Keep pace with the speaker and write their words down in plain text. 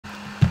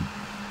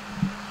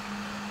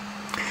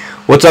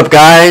What's up,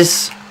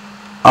 guys?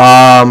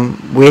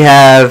 We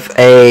have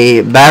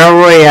a battle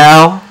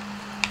royale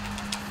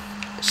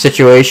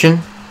situation,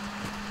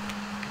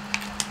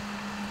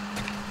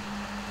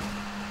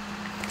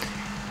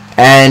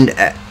 and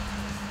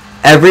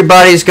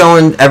everybody's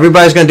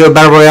gonna do a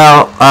battle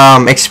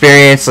royale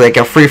experience, like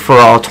a free for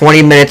all.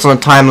 20 minutes on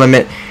the time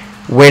limit.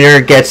 Winner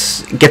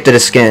gets gifted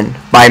a skin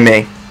by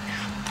me.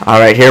 All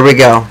right, here we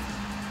go.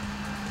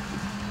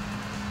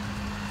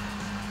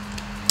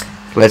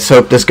 Let's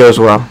hope this goes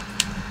well.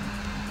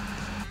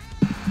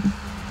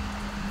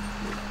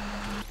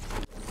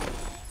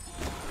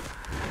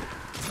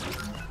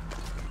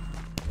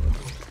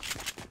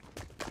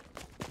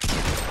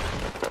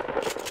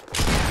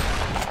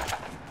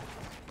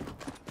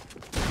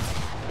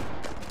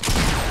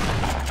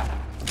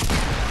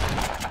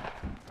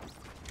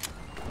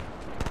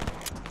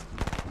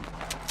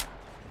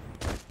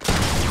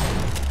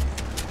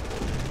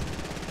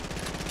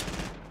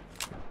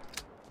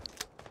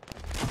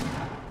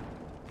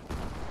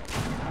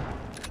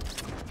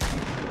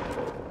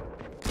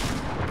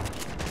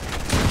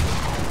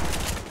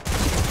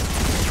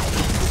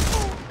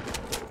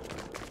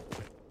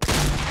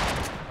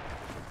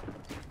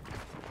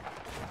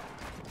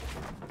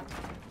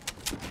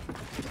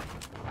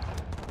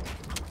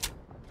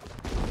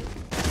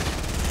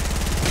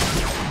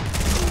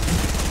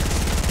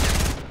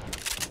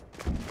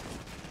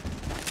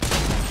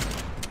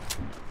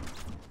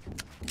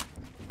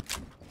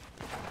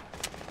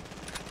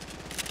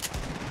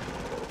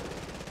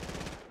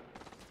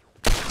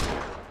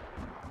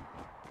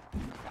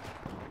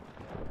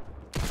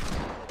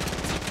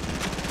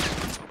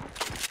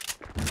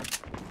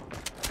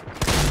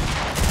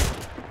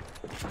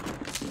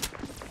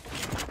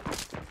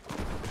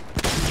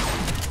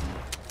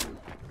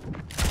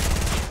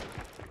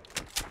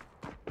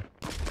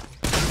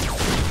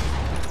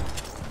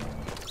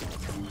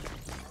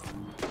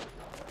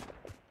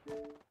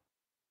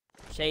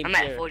 I'm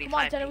at 45. Come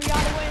on, Tanner, we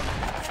gotta win.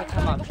 Oh,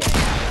 come on,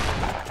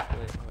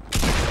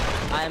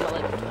 I am at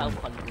like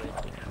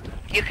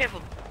 1200. You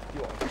careful.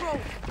 Bro,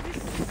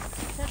 this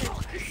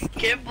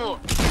careful.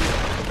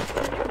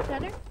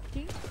 Tanner?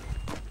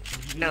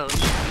 No, you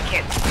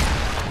can't.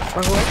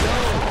 Wait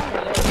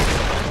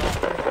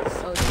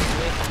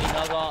for me,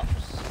 no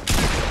ops.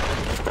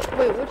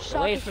 Wait, which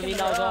shot? Wait for me,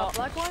 no ops.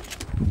 Black one?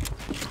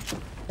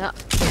 No,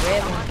 the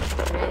red one.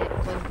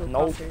 Red, no.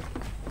 Okay.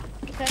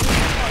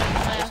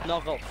 Just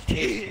knock off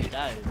chase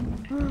down.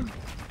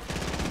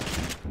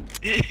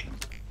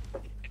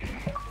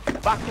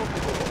 Back up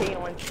with the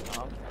challenge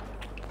now.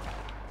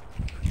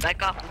 Back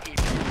off with you.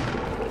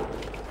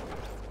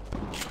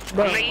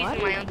 Bro, I'm not why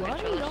using my own do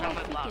controller, y'all so I'm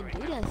freaking block right do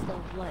now. that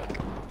stuff? Like,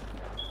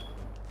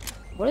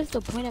 what is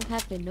the point of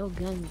having no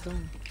guns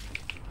on?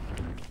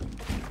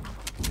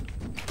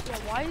 Yeah,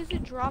 why is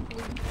it drop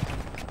loot?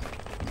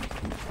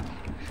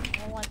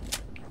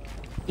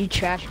 You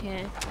trash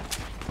can.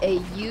 A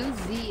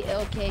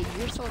UZLK,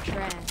 you're so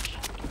trash.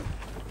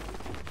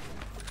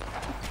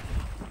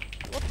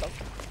 What the?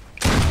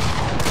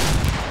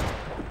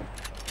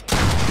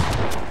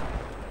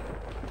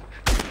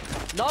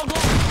 No, go!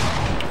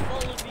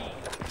 Follow me!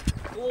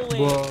 Go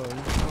away!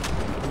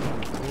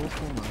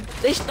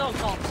 They still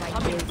got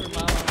coming from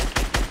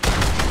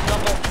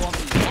double want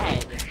me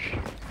dead.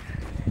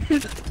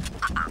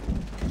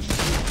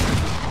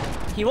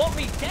 He won't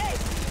be dead!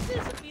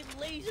 This is being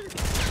laser!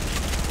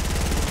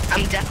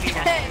 I'm definitely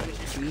not dead.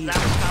 That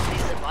was probably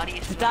the body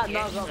of That here,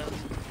 no go. so.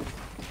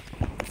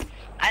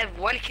 I have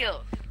 1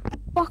 kill.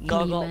 Fuck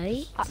No, me, go.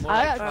 mate. I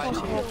got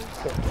 2 kills.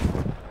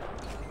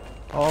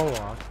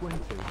 Oh, 20.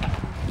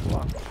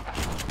 Wow.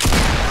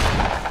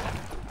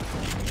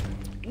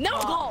 No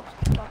go!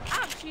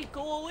 Actually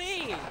go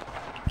away!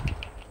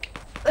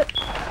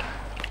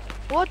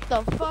 What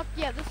the fuck?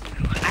 Yeah, this is.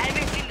 I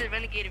haven't seen the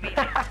renegade of the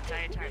entire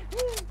time.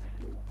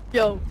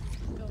 Yo.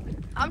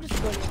 I'm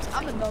just going.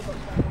 I'm a no-go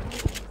player.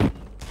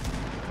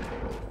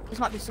 This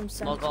might be some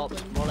sense. No go,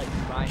 it's more like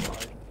Rhino.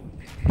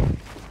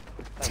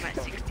 I'm at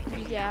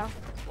 60. Yeah.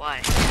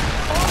 Why?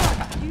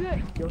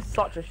 You're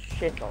such a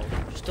shithole.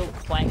 Just don't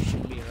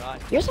question me,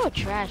 right? You're so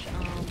trash,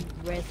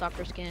 red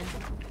soccer skin.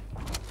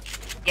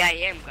 Yeah, I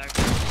am garbage. I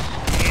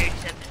already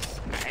said this.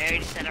 I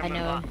already said I'm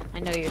a I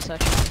know you're so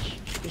trash.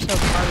 You're so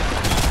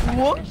garbage.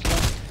 What?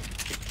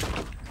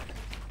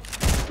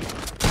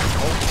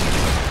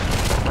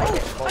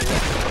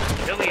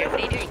 Over here, what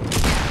are you doing?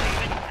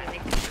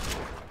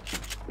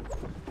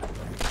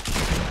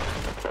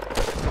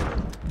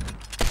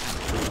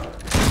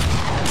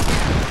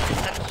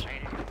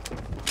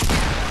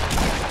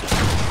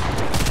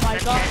 My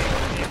God,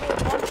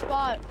 one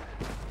spot.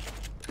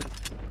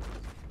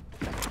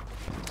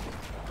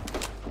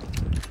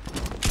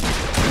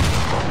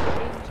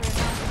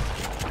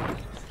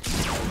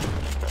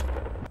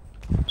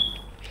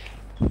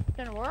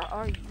 Then where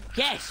are you?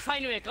 Yes,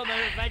 finally I got my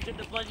revenge on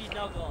the bloody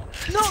nugget.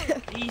 No!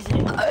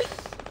 Easy.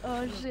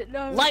 Oh shit,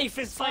 no. Life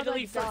is Thought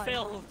finally I'd die.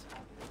 fulfilled.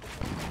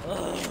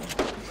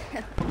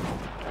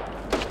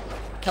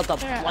 Killed the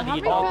Yeah, how bloody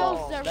many ball. kills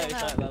does No, everyone it's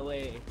have? out of my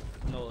way.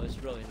 No, it's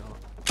really not.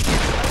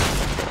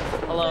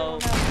 Hello.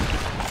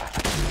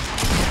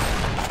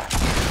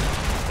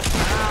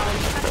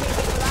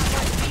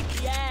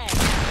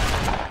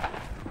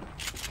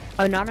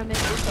 Anonymous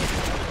is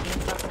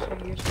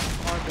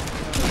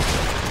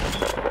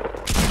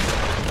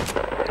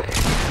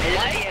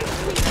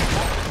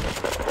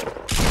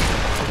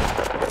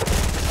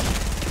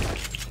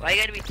Why you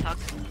gotta be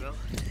toxic, bro?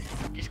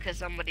 Just because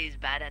somebody's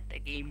bad at the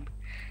game.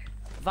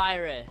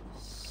 Virus.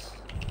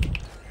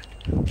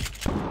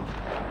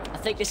 I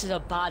think this is a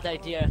bad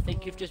idea. I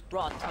think you've just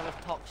brought a ton of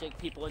toxic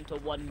people into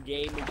one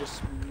game and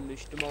just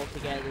smooshed them all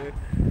together.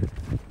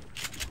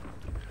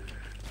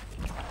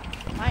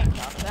 I ain't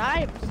talking.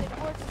 I ain't even said a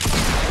word.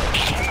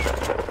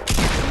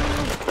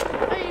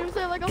 I ain't even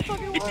said like a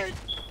fucking word.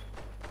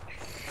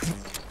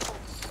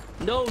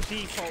 No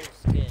default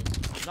skin.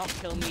 Do not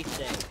kill me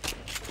today.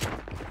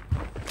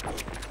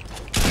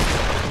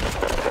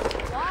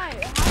 Why?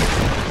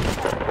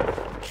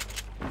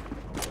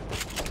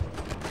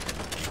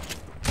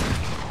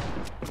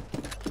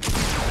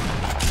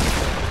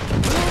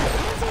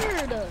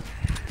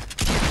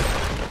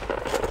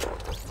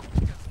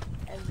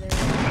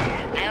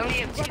 I only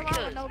have 2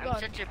 kills. No I'm gun.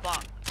 such a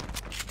bot.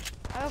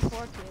 I have 4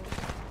 kills.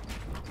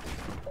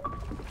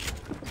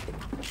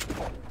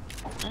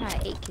 I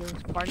got 8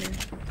 kills, partner.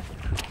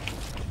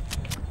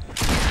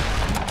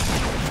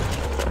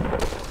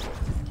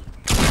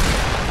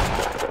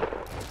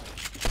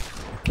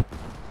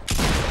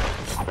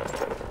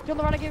 Kill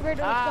the renegade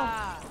raider.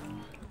 Let's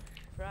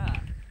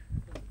Crap.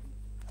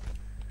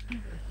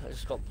 I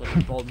just got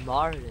bloody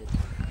bombarded.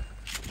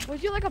 go.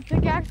 Would you like a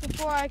pickaxe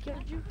before I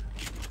killed you?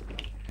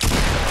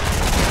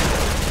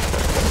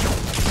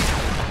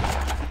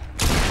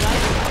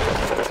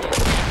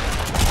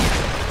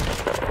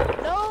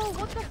 No,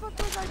 what the fuck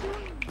was I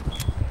doing?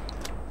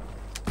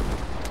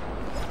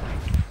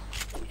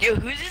 Yo,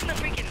 who's in the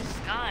freaking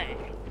sky?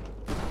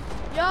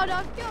 Yo,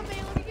 don't kill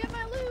me. Let me get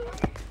my loot.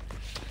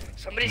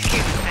 Somebody's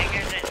getting high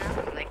guns right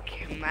now.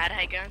 Like, mad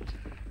high guns.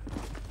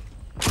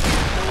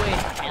 No way in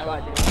hell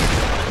I did.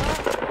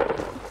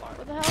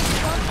 What the hell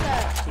was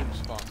that? Seems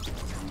fun.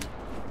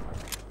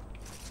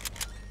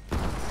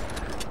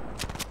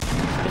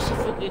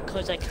 Specifically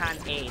because I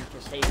can't aim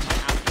to save my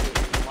absolute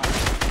life.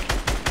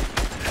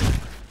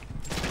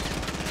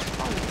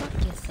 Oh, fuck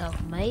yourself,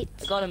 mate.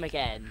 Got him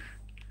again.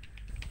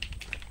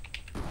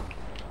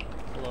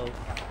 Hello.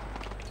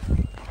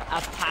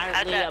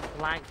 Apparently a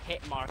blank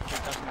hit marker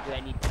doesn't do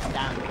any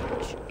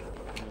damage.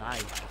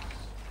 Nice.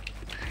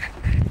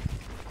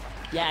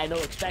 Yeah, I know,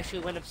 especially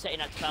when I'm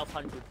sitting at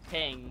 1200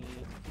 ping.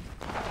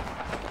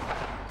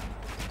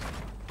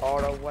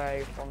 All the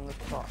way from the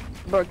top.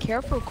 Bro,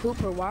 careful,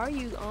 Cooper. Why are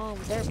you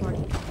third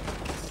party?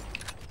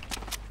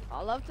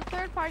 I love the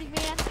third party,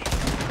 man.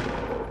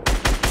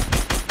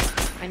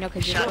 I know,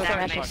 cause you're Shut so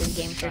down, trash at this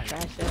game, so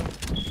trash though.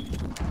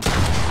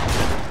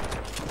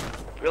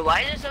 Bro,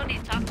 why is there so many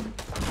toxic?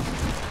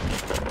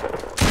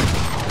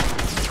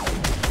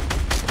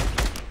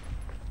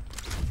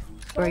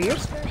 Bro, you're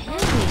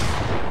spamming.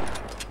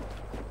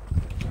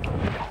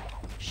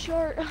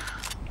 Short.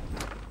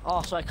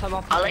 Oh, so I come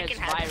up All I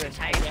against can have is virus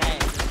a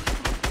again.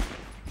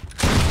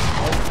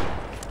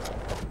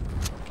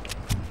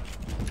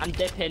 I'm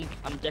dipping.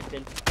 I'm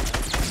dipping.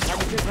 Let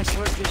me drink my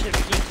sword bishop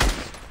key.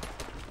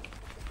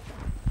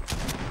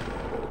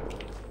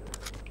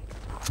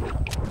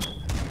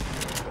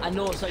 I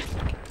know it's like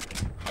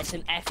it's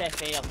an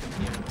FFA up in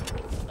here,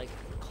 like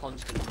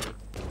constantly.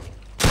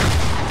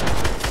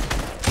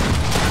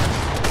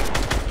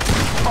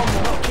 Oh,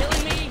 not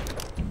killing me!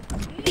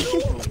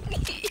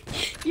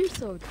 You're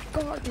so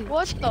garbage.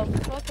 What the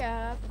fuck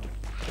happened?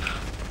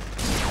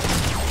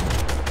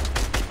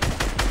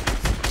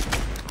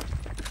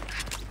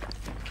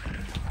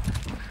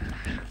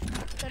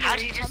 How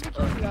did you just? How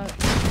many kills you got?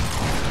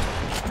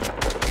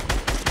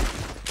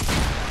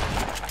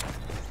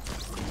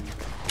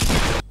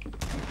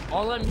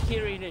 All I'm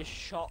hearing is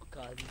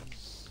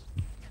shotguns.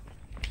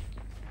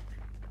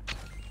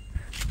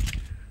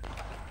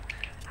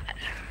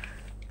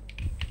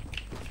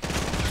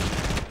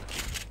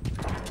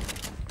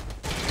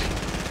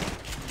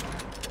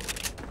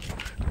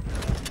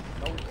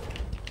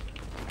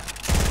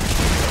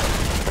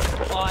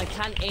 Oh, I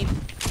can't aim.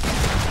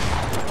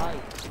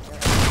 Right.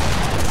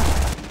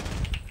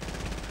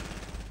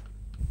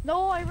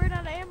 No, I ran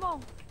out of ammo.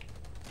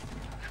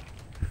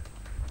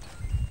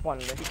 One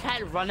You left.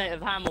 can't run out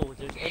of ammo,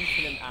 there's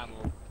infinite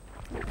ammo.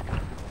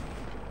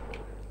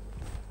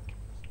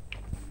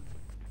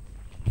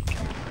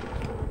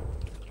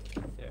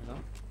 Fair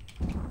enough.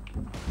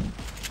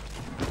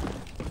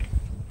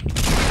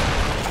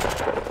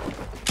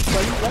 Bro,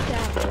 you lucky I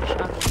have no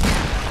shotgun.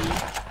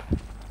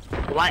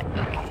 What?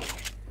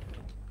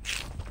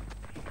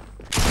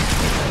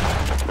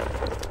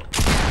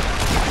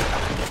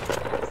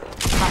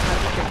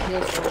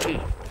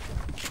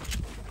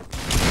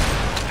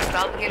 I'm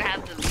probably gonna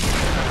have to leave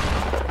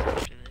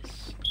after this.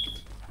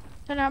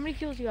 Tanner, how many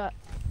kills you got?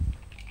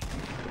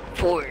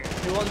 4.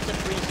 Who wants a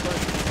free score?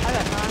 I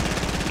got 9.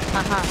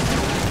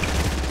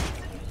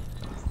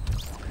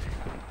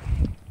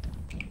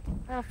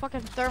 I A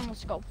fucking thermal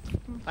scope.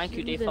 Thank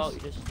you, Do this. default. You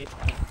just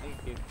default. Thank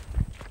you.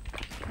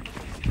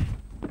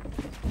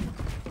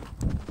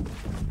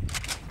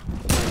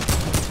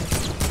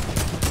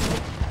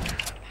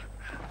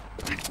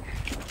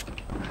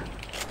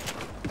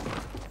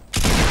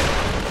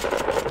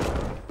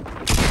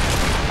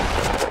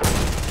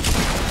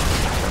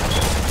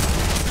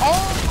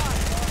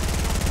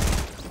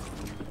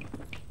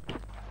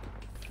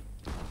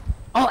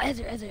 Oh,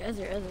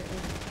 Ezra.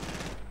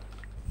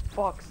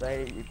 Fuck's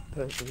sake, you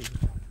pussy.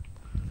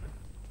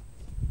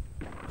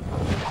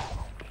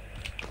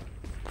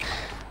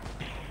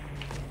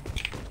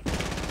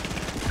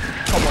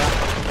 Come on.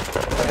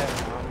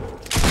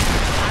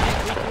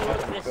 We can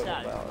work this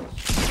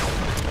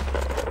out.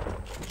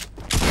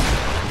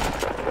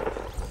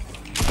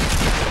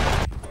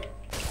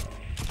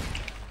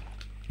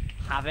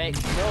 Havoc,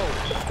 no.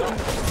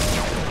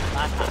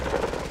 Bad Havoc.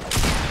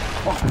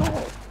 Fuck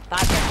off.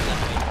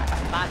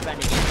 Bad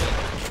Renegade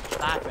Raider.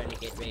 Bad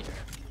Renegade Raider.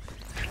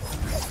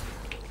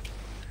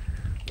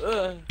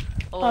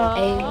 Oh.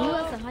 Hey, who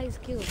has the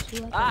highest kills?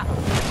 Who has Ah!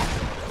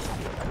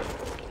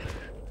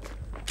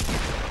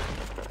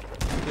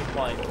 Good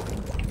point.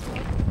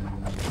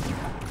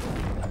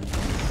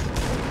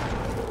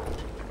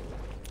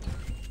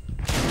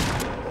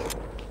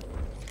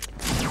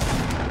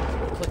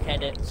 Quick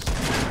edits.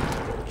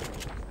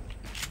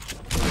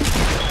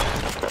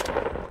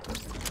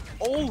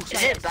 Oh, Is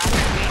it bad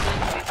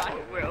that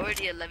we're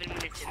already 11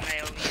 minutes in and I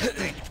only have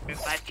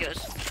 9.5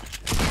 kills?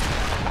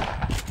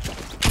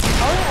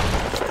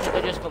 I think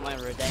I just got my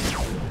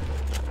redemption.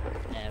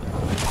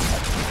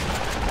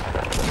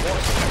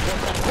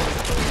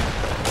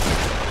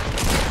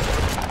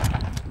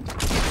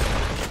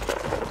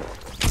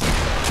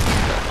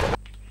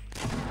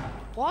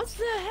 What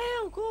the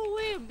hell? Go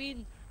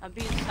away! I'm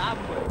being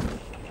sandwiched.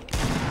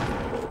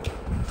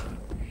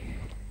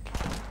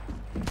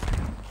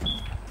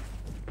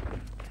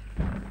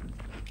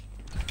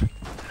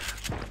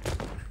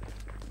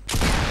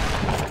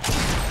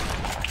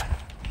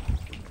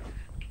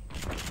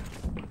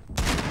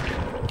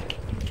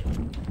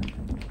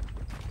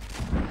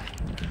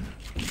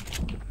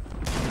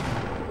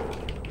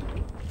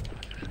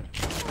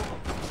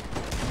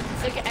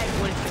 It's like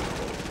everyone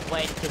just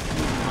went to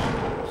blue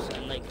marbles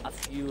and like a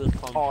few will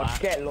come Oh,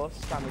 back. get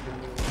lost, damage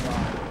and move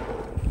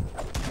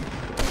back.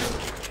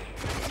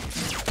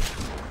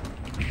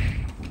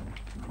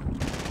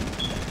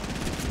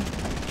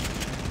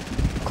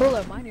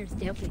 Cooler Miner's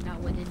definitely not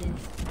winning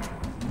this.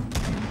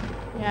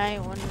 Yeah, I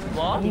ain't wondering. I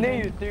What? knew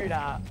you'd do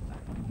that.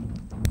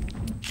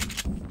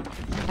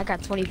 I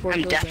got 24 I'm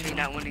kills definitely right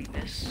now. not winning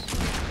this.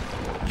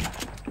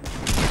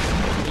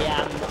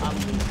 Yeah,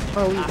 I'm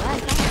Bro, we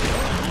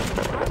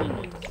last.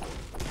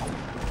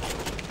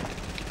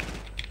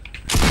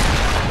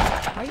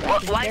 Why are you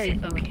acting Why is scary,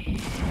 it? bro? Okay.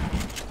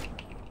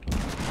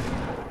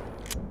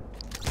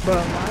 Bro,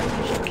 why are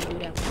you trying to do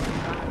that?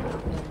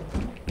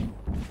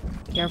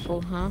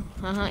 Careful, huh?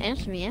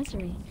 Answer me.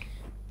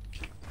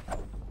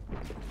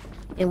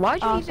 And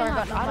why'd you Oh, even sorry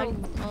have about that,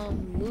 auto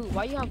loot?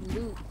 Why you have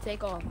loot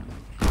take off?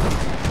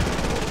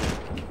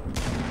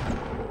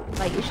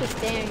 Like, it should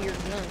stay on your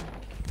gun.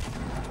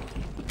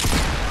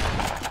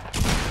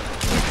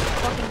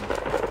 Fucking...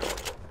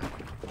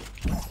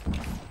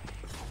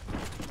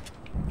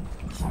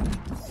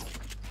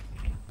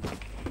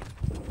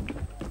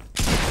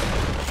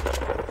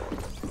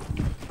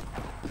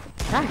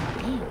 God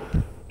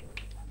damn.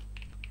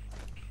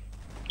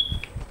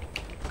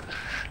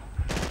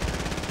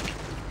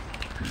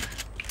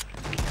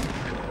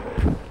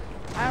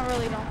 I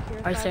really don't care.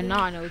 Alright, so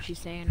now I know what you're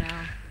saying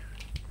now.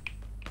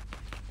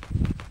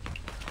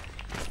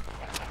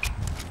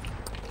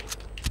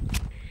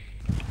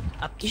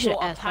 You should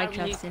So ask Mike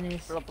apparently Jackson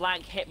is. for a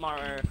blank hit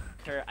marker,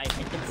 I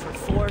hit them for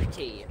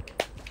 40.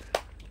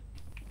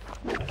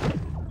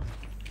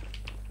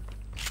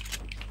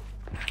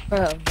 Bro,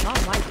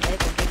 not Mike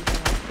Jackson giving me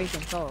like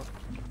freaking talk.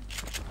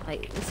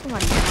 Like, this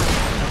somebody.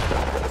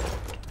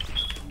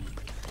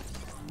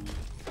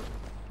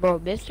 Bro,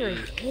 Mr.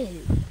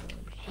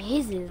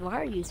 Jesus,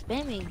 why are you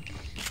spamming?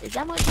 Is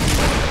that much money?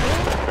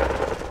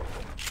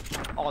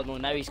 Oh no,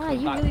 now he's Why, coming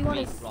you back really to want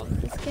me,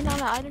 to bro. skin on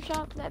the item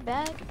shop that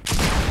bad?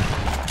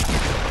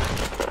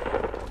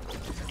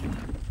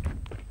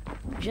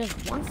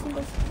 Just one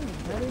single skin,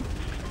 brother.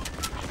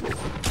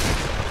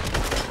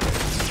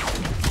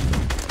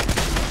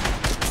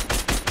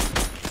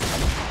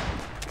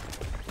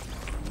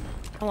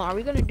 Hold on, are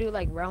we gonna do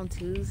like round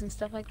 2s and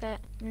stuff like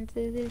that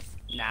into this?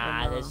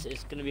 Nah, Or no? this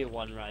it's gonna be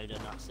one round and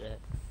that's it.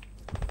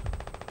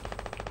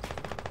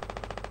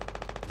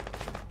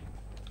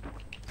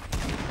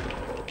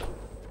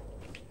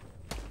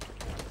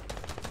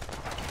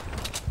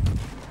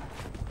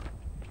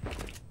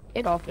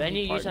 It off. Do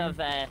any of you have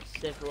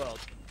Save the World?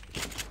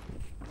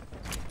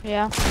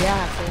 Yeah.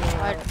 Yeah,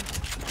 I,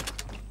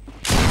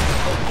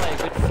 I'll play a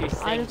good few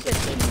things. I just get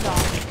that teamed they-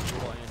 off.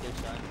 you wanna do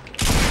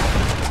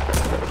so.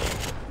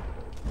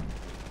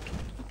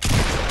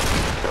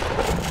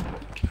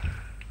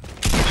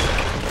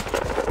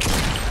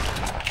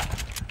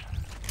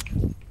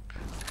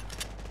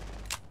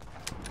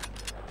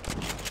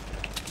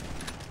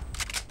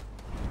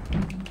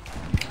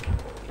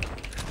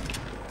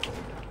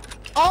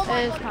 Oh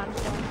my It is god. kind of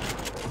fun.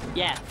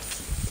 Yeah,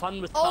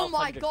 fun with Oh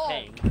my 1200 God.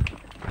 ping.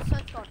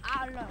 Search God.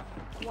 I don't know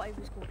what it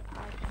was called.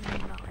 I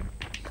don't know.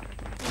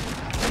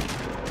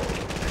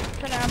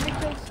 Can I have any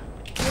kills?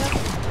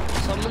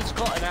 Someone's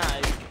got an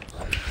eye.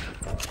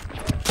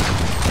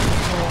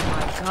 Oh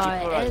my god,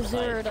 People are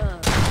Ezra.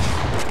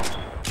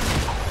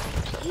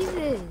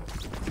 Jesus.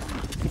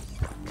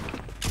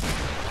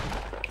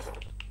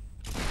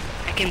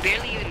 I can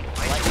barely even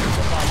fight. Like,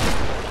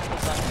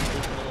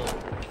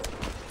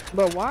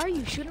 Bro, why are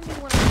you shooting me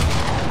when I'm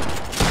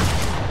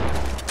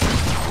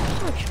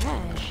so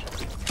trash?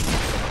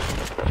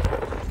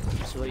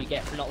 that's what you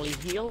get for not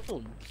leaving me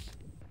alone.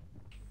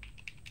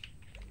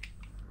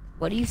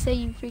 What do you say,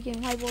 you freaking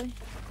white boy?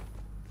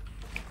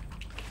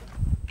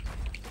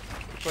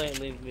 Playing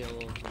leave me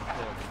alone.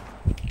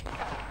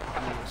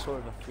 I mean, it's sort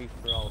of a free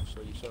for all,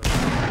 so you sort of.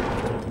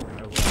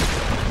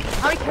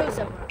 How many kills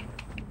have we?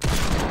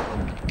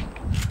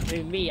 I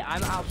mean, me,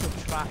 I'm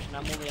absolute trash and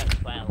I'm only at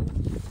 12.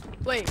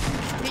 Wait,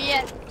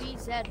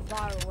 BZ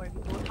viral, whatever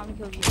you call it. How many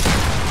kills you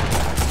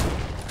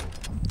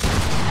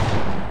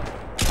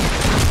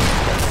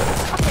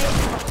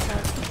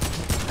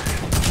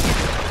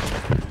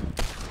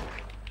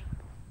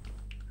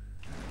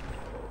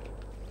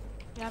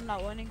Yeah, I'm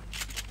not winning.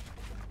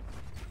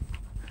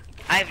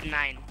 I have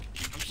 9.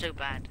 I'm so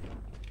bad.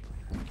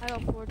 I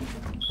got 40.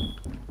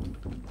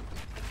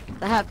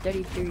 I have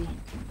 33.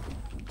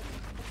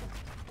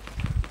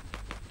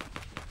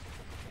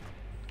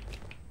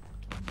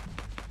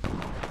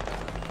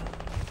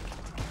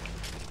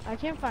 I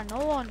can't find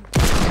no one.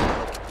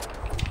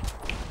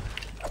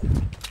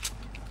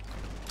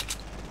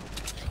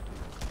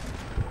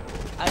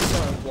 I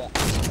sort of walk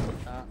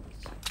with that.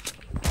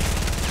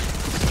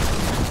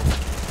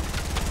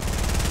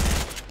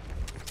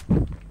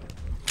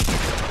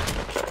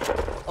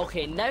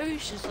 Okay, now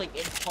it's just like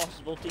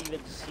impossible to even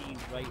see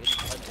right in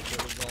front of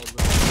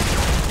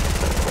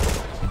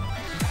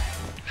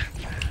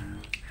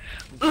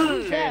the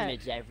Ooh,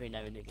 pyramids every now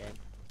and again.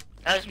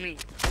 that was me.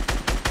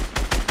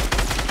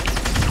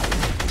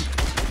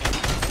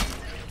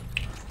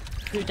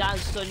 Who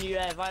danced on you,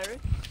 Virus?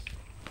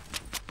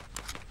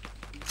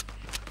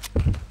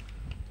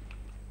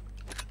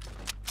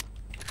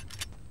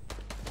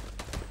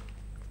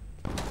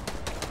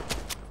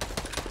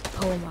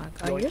 Oh my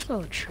god, you're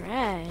so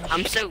trash.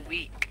 I'm so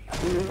weak.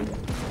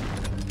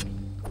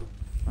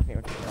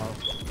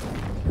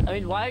 I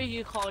mean, why are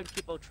you calling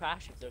people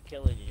trash if they're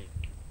killing you?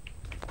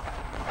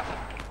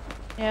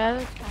 Yeah,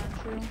 that's kind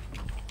of true.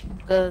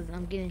 Because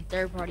I'm getting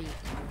third party.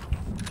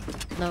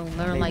 No,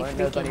 they're like mine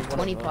knows freaking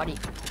only 20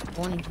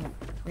 one of party.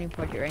 20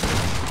 party right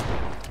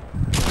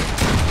now.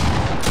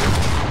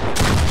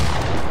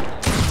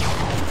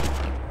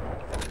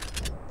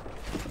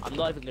 I'm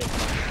not even gonna.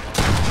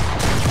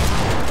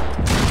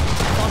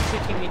 Stop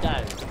shooting me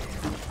down.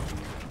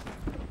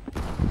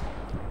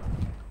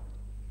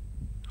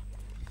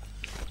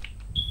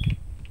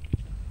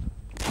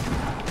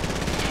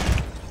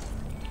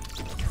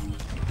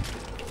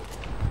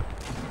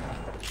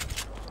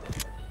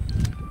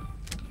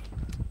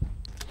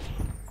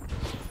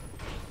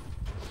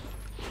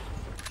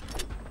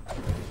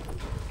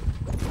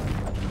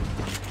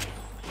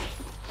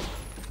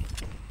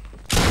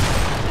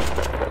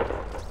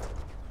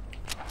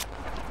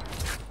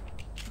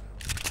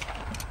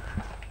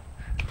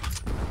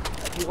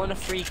 If you want a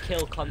free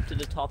kill, come to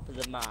the top of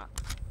the map.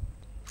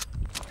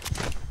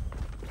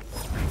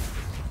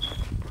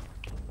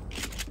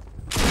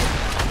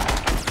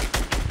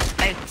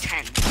 I have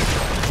 10.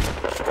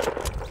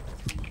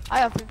 I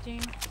have 15.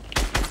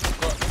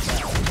 Got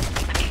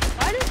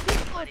Why do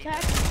people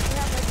attack me? They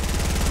have like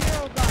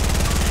 0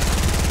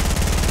 guns.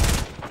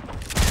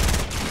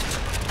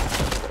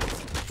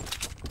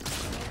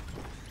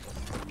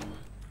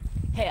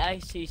 Hey, I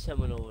see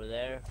someone over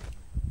there.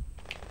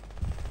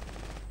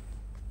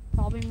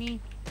 Probably me.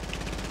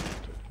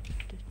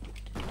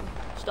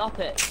 Stop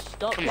it!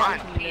 Stop Come on,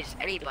 shooting me. please,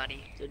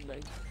 anybody.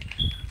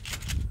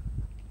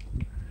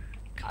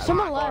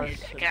 Someone Come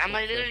left. on, Okay, I'm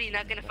literally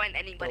not gonna find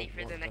anybody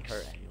for the next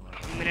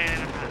minute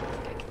and a half.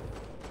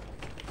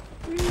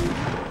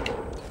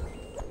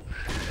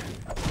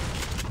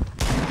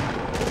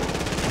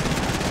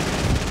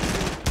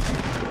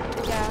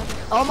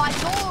 Yeah. Oh my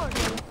god!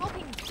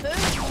 Fucking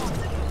third one.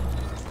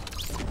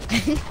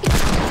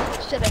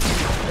 Shut up,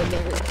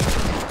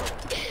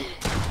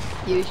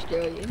 you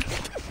Australian.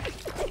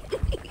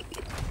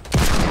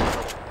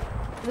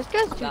 This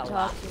guy's too That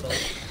toxic.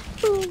 last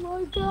Oh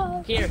my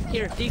god. Here,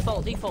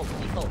 default. You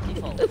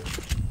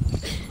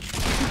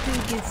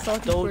get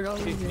salty Don't for no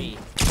shoot reason. me.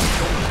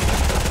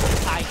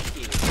 Thank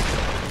you.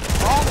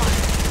 Oh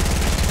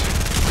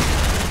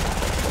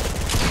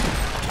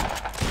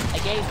I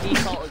gave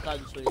default a gun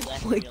so he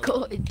left Oh me my god,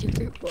 alone. a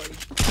different party.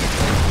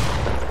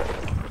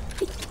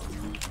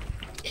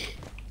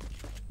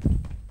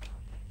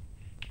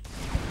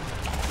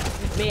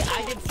 Mate,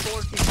 I did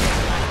 40.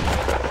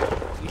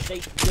 You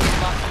think you're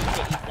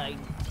lucky to get 90.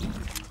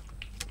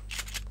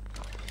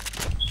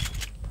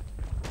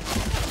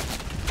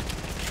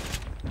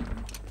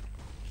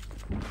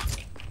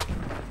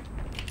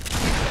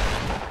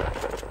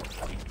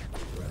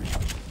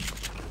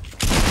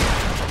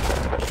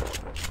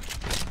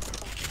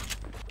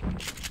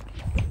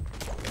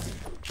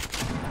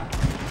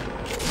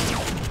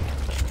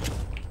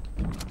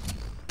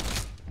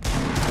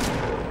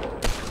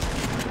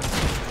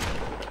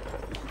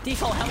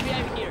 Default, help me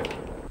out here.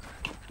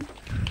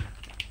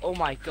 Oh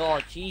my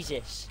god,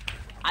 Jesus.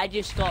 I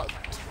just got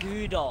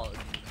 2 dogs.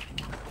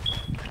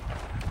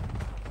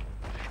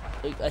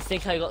 Like, I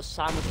think I got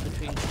sandwiched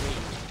between 3.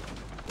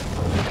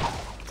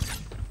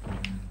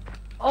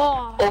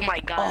 Oh, Oh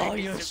my god. Oh,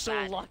 this you're is so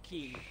bad.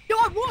 lucky. yo,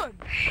 I won.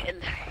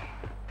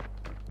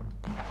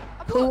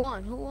 Who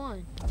won? Who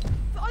won?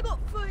 I got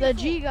 34. The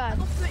G guy. I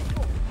got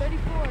 34.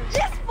 34.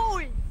 Yes,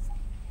 boys.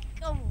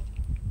 Come on.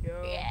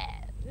 Yo.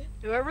 Yeah.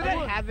 Whoever that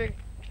Havoc.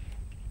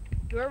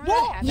 Whoever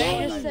What? that Yeah,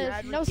 Havoc it was, says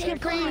mad no respect skin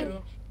for for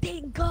you.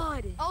 Thank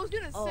God. I was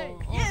gonna say.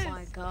 Oh, Yes. oh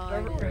my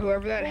God.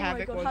 Whoever that Oh my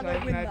Havoc God, was, how did I I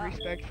have win mad that?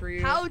 respect for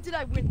you. How did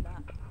I win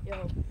that?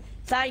 Yo,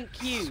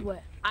 Thank you.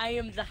 swear. I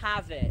am the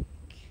Havoc.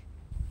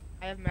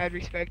 I have mad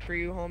respect for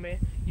you, homie.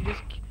 You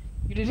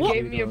just What?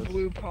 gave me a Does.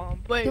 blue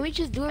pump. Wait. Can we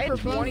just do I it had for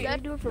fun? 20 Can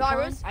we do it for fun?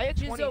 Virus. I had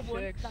Jizzle won.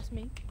 26. That's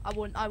me. I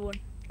won. I Can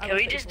got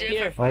we just 34. do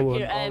Here, it for I fun? won.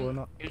 Here, I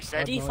won.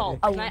 Instead. Default,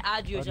 I can I won.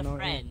 add you as a I'd not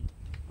friend?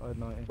 I had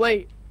 90.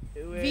 Wait.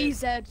 Do it.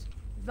 VZ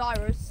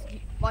virus.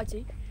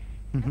 YT.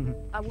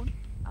 I won.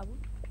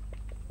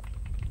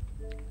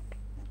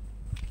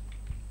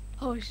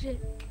 Oh shit.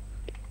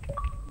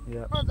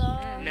 Yeah.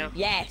 No.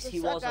 Yes,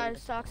 he was. on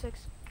guys.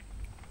 Toxics.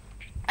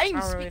 I didn't even I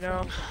don't speak really for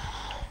know. him.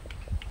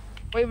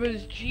 Wait,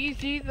 was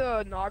GZ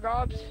the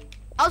Nogops?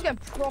 I was getting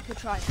proper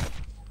try.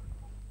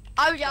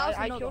 I was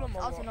I no killed him dogs. a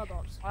I was lot. no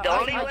dogs. The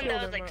only I one killed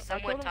that was, him, like, I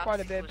somewhat killed him quite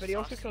a toxic bit, was but he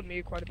also Saucy. killed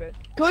me quite a bit.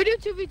 Can we do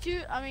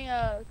 2v2? I mean,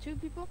 2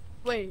 people?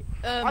 Wait.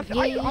 I Yeah, was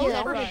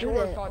I for wanna do sure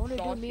that. I thought wanna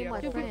do Saucy me and had my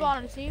a two whole- people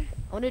on a team.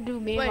 I want to do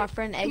me and Wait, my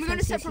friend X We're gonna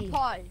and set for CC.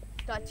 pie.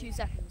 Like 2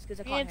 seconds, because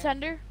I Me can't. and hear.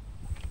 Tender.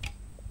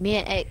 Me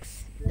and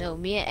X. No,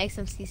 me and X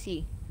and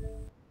CC.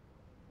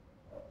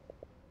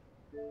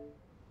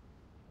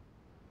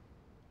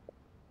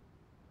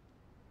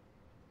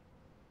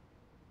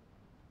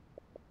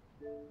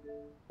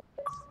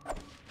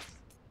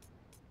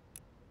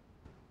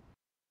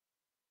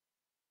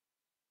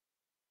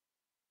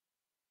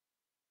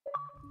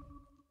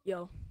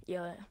 Yo,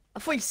 yeah. I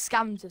thought you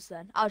scammed us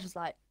then. I was just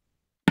like.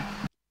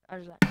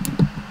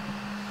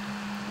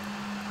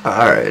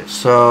 Alright,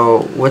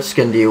 so what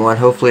skin do you want?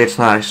 Hopefully it's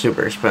not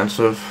super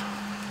expensive.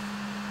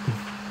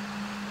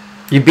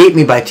 You beat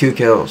me by 2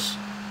 kills.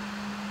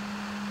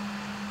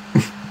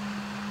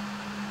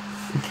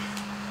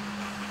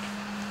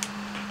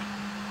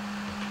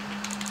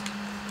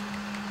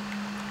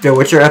 Yo,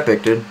 what's your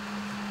epic, dude?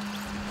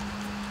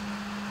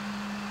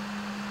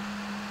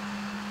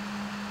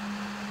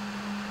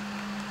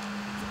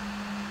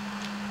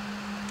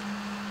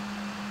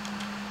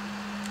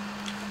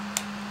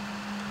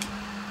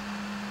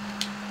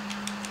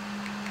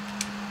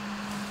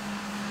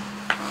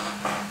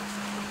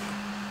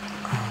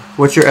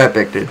 What's your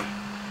epic, dude?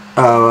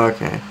 Oh,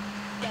 okay.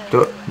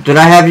 Did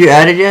I have you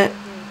added yet?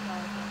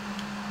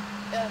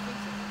 Yeah, I think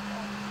so.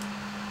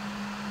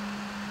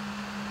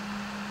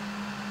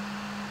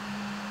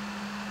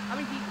 How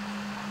many people?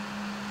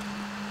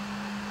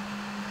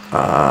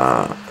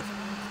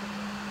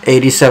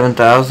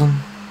 87,000.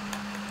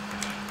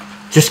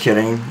 Just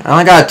kidding. I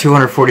only got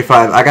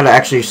 245. I gotta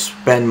actually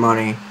spend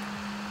money.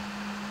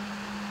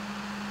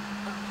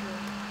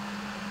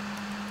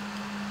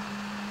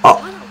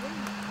 Oh.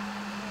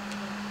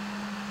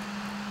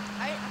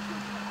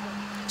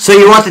 So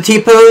you want the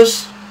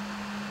T-pose?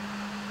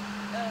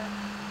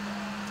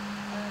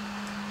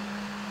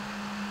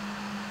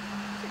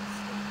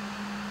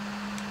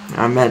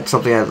 I meant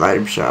something at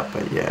item shop,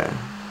 but yeah.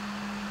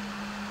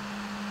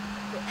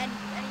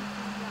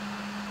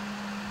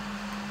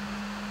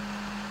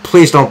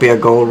 Please don't be a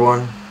gold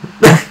one.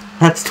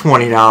 That's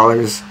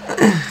 $20.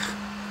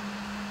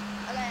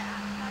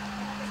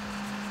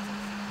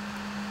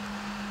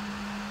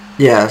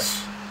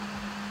 Yes.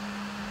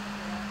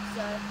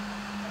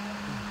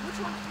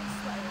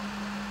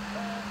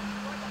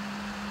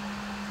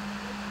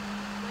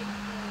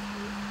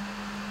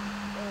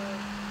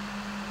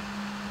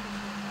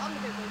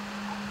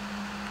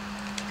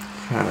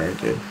 Alright,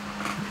 dude.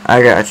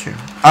 I got you.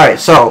 Alright,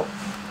 so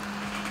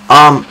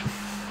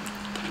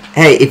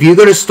hey, if you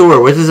go to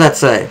store, what does that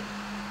say?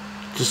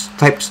 Just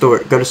type store.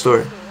 Go to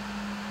store.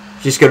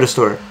 Just go to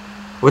store.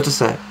 What's it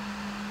say?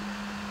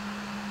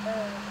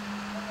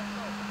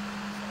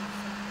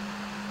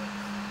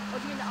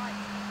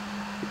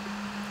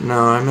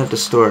 No, I meant the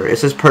store. It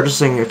says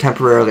purchasing are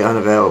temporarily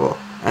unavailable.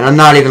 And I'm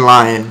not even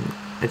lying.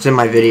 It's in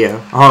my video.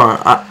 Hold on.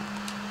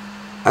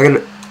 I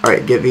gotta...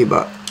 Alright, get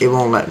V-Buck. It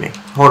won't let me.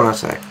 Hold on a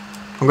sec.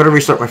 I'm gonna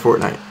restart my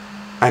Fortnite.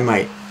 I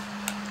might.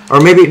 Or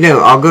maybe... No,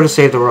 I'll go to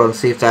Save the World and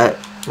see if that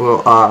will,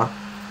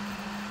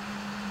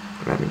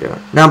 let me do it.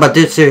 No, but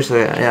dude, seriously,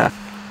 yeah.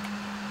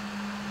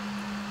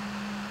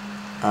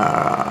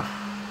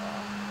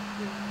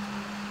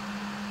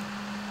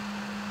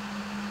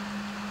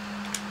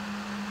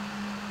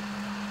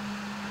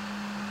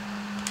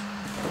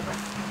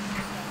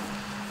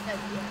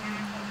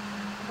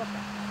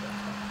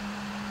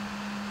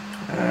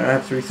 I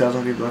have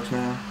 3,000 V-Bucks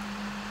now.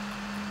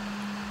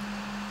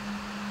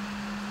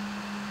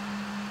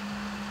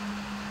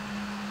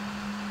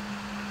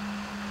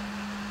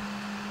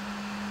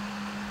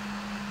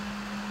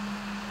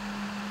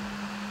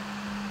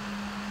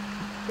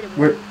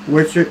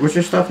 What's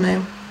your stuff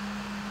name?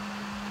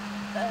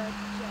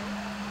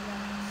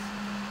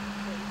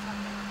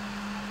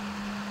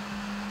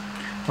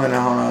 Oh no,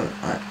 hold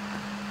on.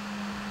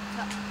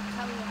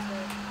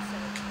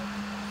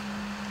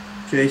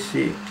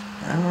 JC.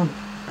 I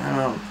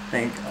don't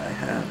think I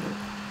have it.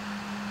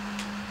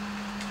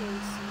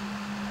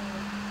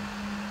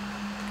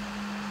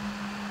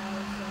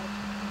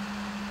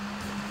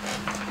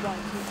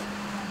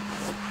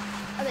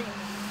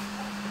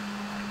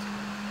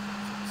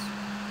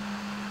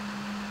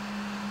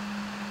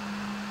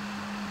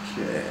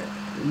 Shit.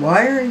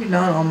 Why are you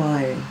not on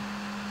my...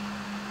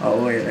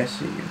 Oh wait, I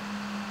see you.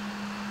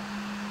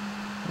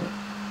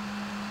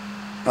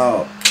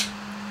 Oh.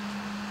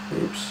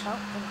 Oops.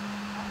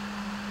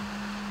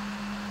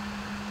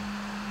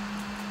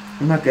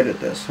 I'm not good at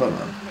this. Hold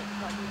on.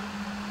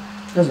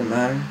 Doesn't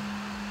matter.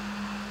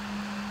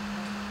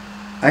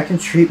 I can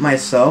treat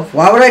myself?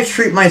 Why would I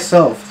treat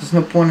myself? There's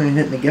no point in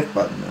hitting the gift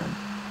button then.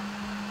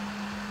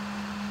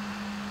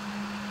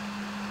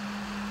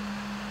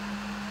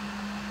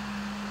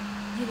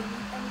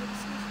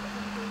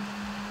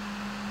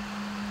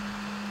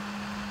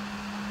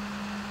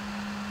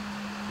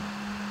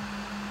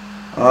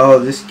 Oh,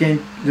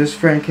 this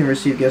friend can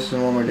receive gifts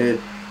in one more day.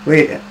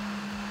 Wait.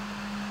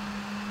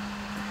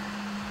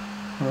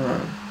 Hold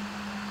on.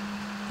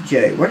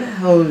 Jay, what the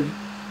hell is...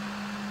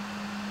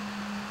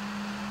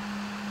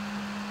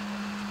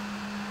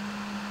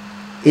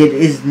 It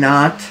is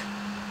not...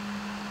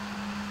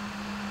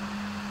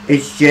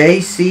 It's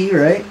JC,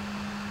 right?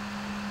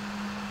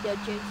 Yeah,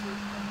 JC.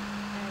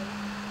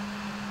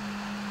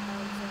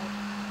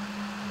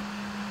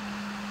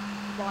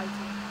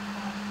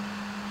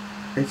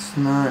 It's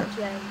not...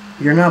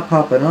 You're not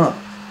popping up.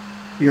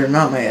 You're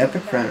not my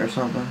epic friend or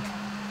something.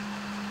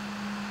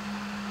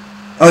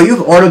 Oh, you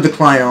have auto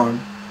decline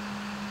on.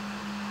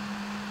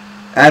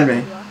 Add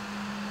me.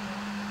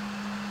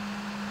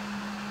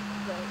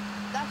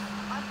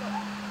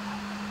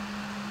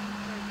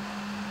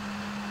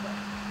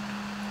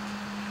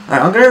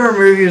 Alright, I'm gonna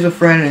remove you as a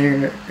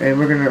friend, and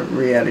we're gonna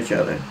re-add each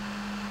other.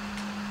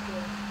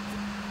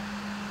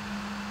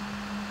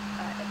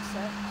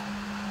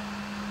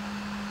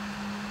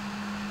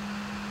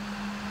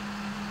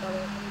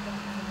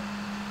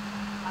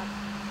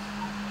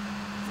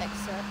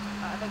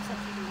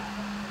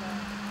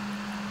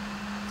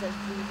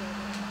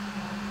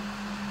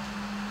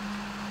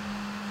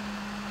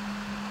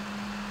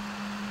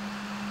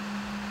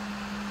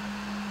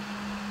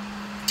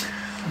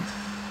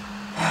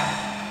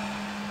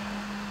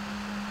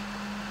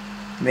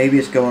 Maybe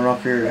it's going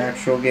off your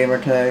actual gamer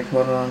tag.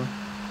 Hold on.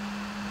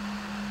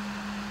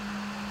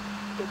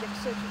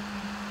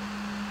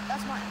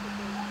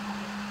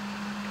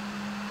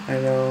 I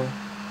know.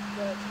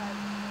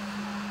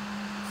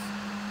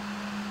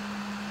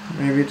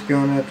 Maybe it's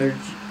going out there.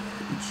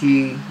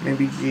 G.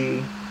 Maybe G.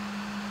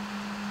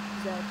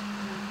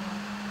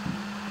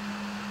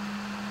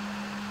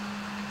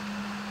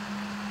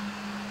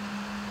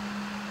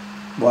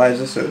 Why is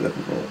this so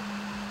difficult?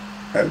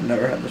 I've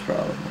never had this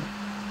problem.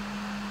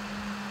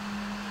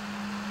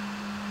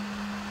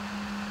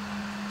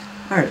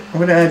 Alright, I'm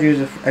gonna add you as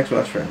an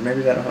Xbox friend.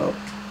 Maybe that'll help.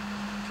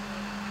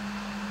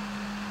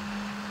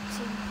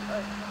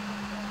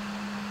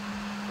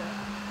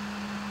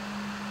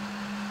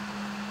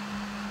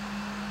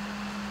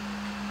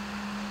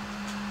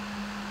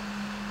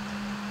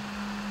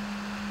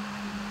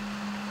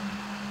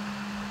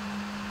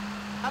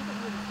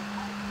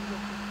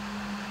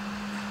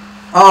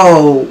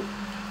 Oh!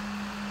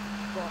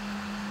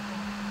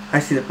 I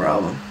see the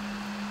problem.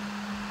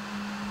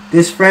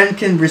 This friend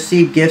can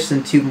receive gifts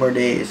in 2 more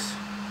days.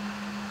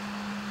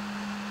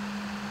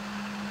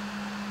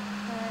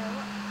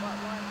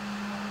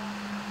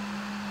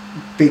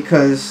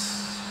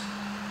 Because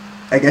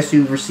I guess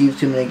you've received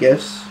too many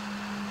gifts.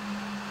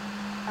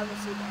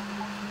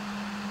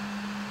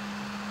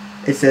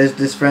 It says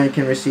this friend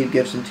can receive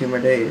gifts in 2 more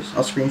days.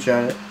 I'll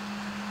screenshot it.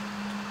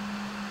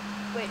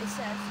 Wait, it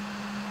says.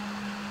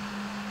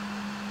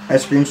 I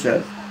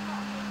screenshot it.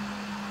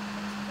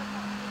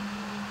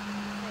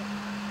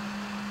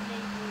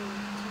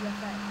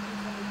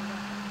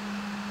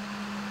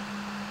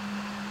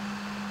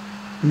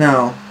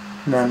 No.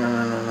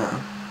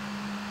 No.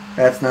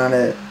 That's not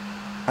it.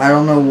 I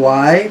don't know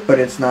why, but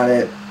it's not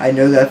it. I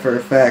know that for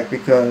a fact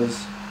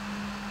because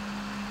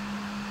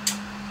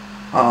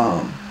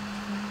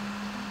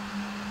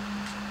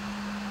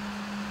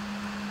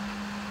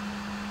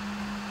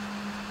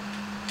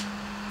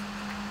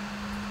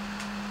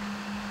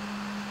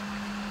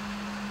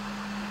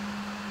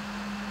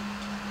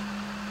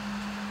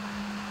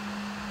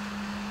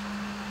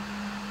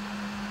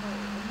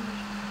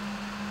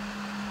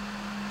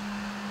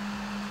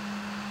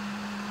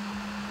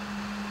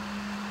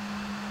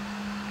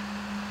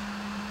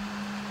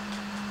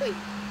Wait, you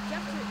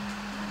have to, it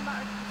doesn't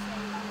matter if you say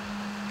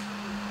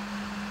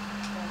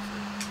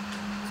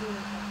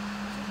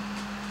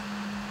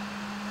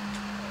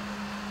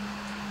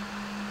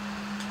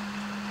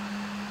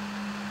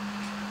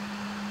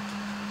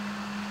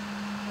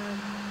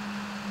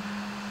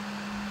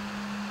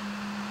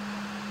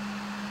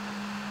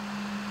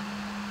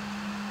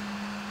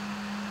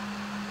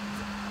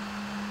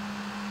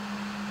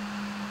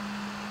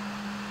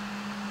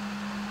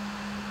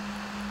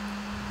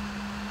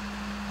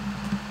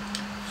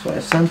So I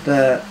sent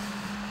that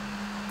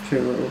to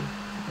a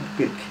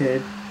good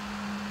kid.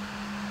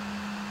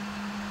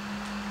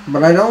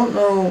 But I don't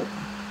know.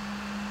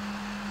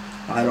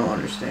 I don't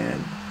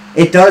understand.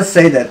 It does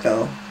say that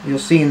though. You'll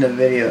see in the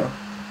video.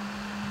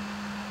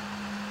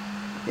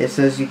 It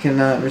says you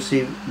cannot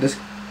receive, this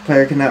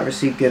player cannot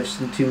receive gifts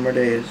in 2 more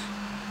days.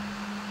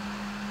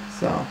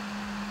 So.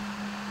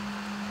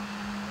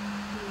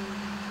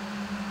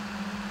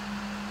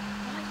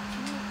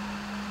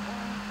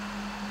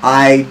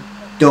 I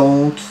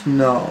don't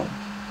know.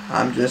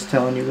 I'm just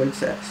telling you what it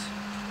says.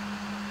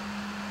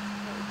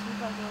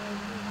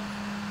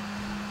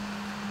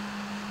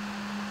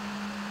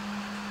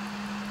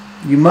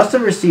 You must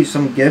have received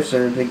some gifts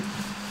or the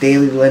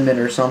daily limit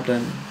or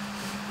something.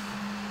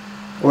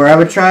 Or I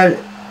would try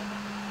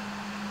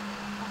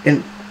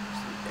to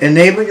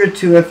enable your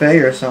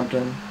 2FA or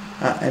something.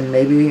 And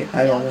maybe,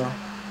 I don't know.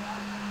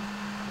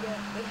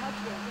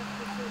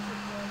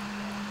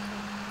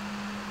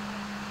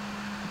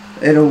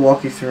 It'll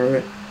walk you through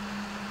it.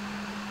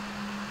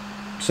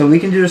 So we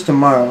can do this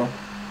tomorrow.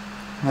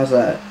 How's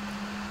that?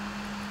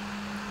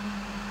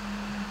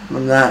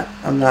 I'm not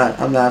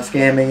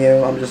scamming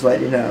you. I'm just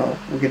letting you know.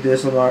 We can do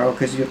this tomorrow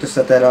because you have to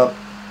set that up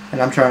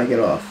and I'm trying to get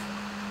off.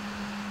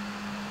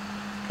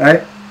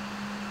 Alright?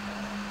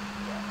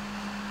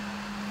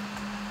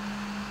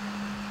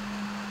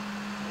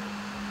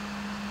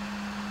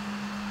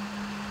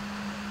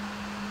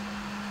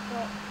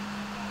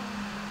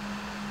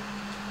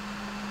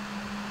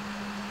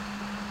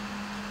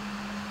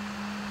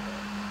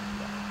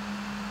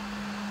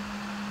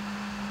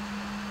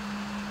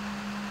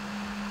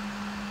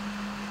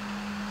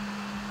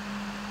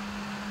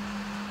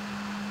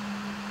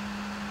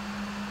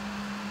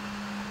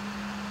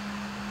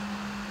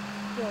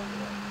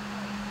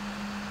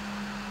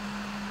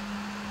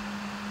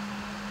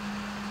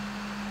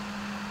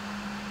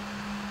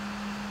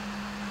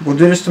 We'll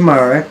do this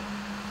tomorrow, right?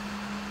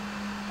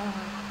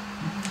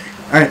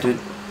 Alright, dude.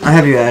 I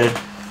have you added.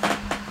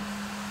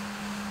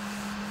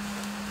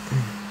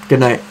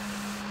 Good night.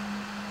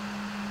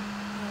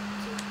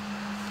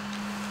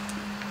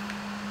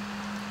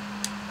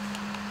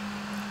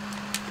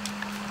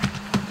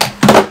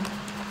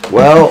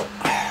 Well,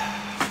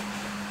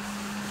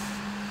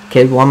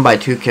 kid won by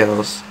 2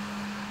 kills.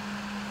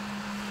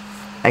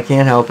 I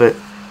can't help it.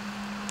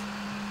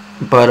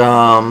 But,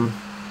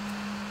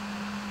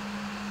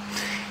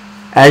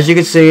 as you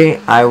can see,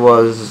 I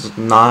was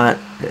not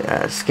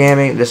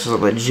scamming. This was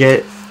a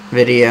legit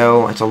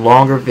video. It's a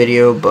longer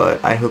video,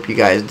 but I hope you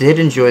guys did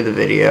enjoy the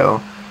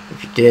video.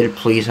 If you did,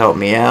 please help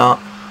me out.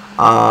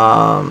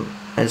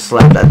 And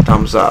slap that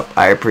thumbs up.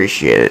 I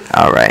appreciate it.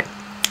 Alright.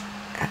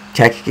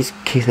 Catch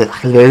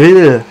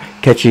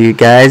you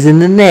guys in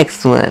the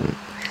next one.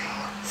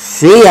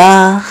 See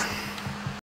ya!